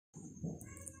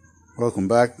Welcome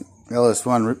back.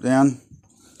 LS1 rip down.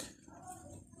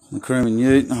 The crewman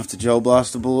ute after gel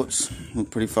blaster bullets.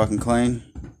 Look pretty fucking clean.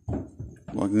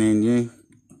 Like near new.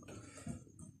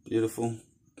 Beautiful.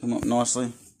 Come up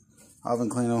nicely. Oven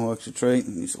cleaner or extra treat.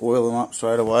 And just oil them up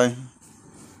straight away.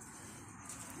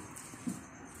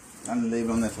 And leave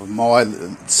it on there for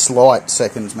slight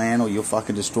seconds, man, or you'll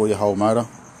fucking destroy your whole motor.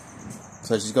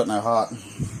 So she's got no heart.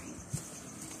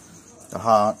 The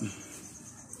heart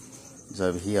is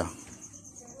over here.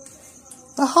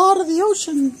 The heart of the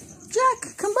ocean.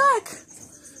 Jack, come back.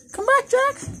 Come back,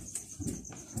 Jack.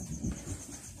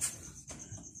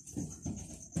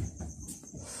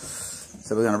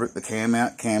 So we're going to rip the cam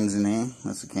out. Cam's in here.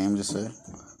 That's the cam just there.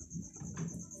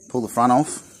 Pull the front off.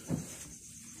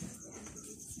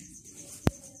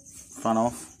 Front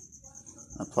off.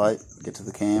 A plate. Get to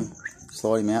the cam.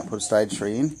 Slide him out. Put a stage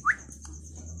 3 in.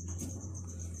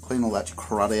 Clean all that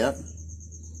crud out.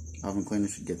 Oven cleaner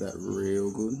should get that real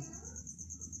good.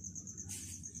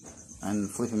 And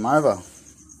flip him over.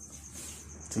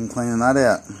 Tim cleaning that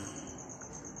out.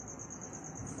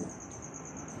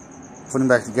 Put him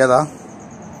back together.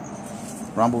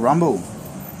 Rumble, rumble.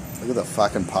 Look at the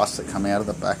fucking pus that come out of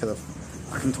the back of the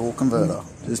fucking torque converter.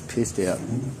 Just pissed out.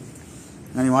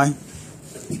 Anyway,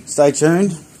 stay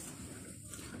tuned.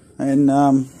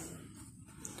 And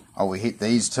we hit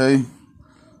these too.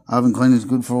 Oven cleaner's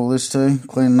good for all this too.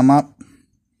 Cleaning them up.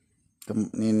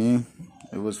 Near new.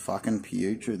 It was fucking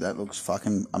putrid. That looks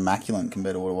fucking immaculate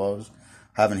compared to what it was.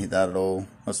 Haven't hit that at all.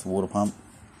 That's the water pump.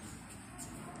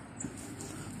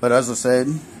 But as I said,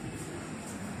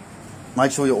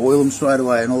 make sure you oil them straight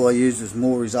away. And all I use is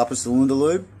Maury's upper cylinder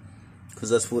lube,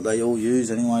 because that's what they all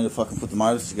use anyway to fucking put the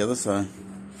motors together. So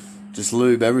just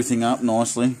lube everything up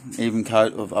nicely. Even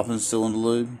coat of upper cylinder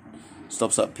lube.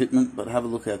 Stops up pitment. But have a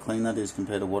look how clean that is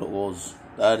compared to what it was.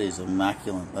 That is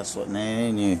immaculate. That's like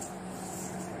new.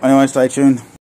 Anyway, stay tuned.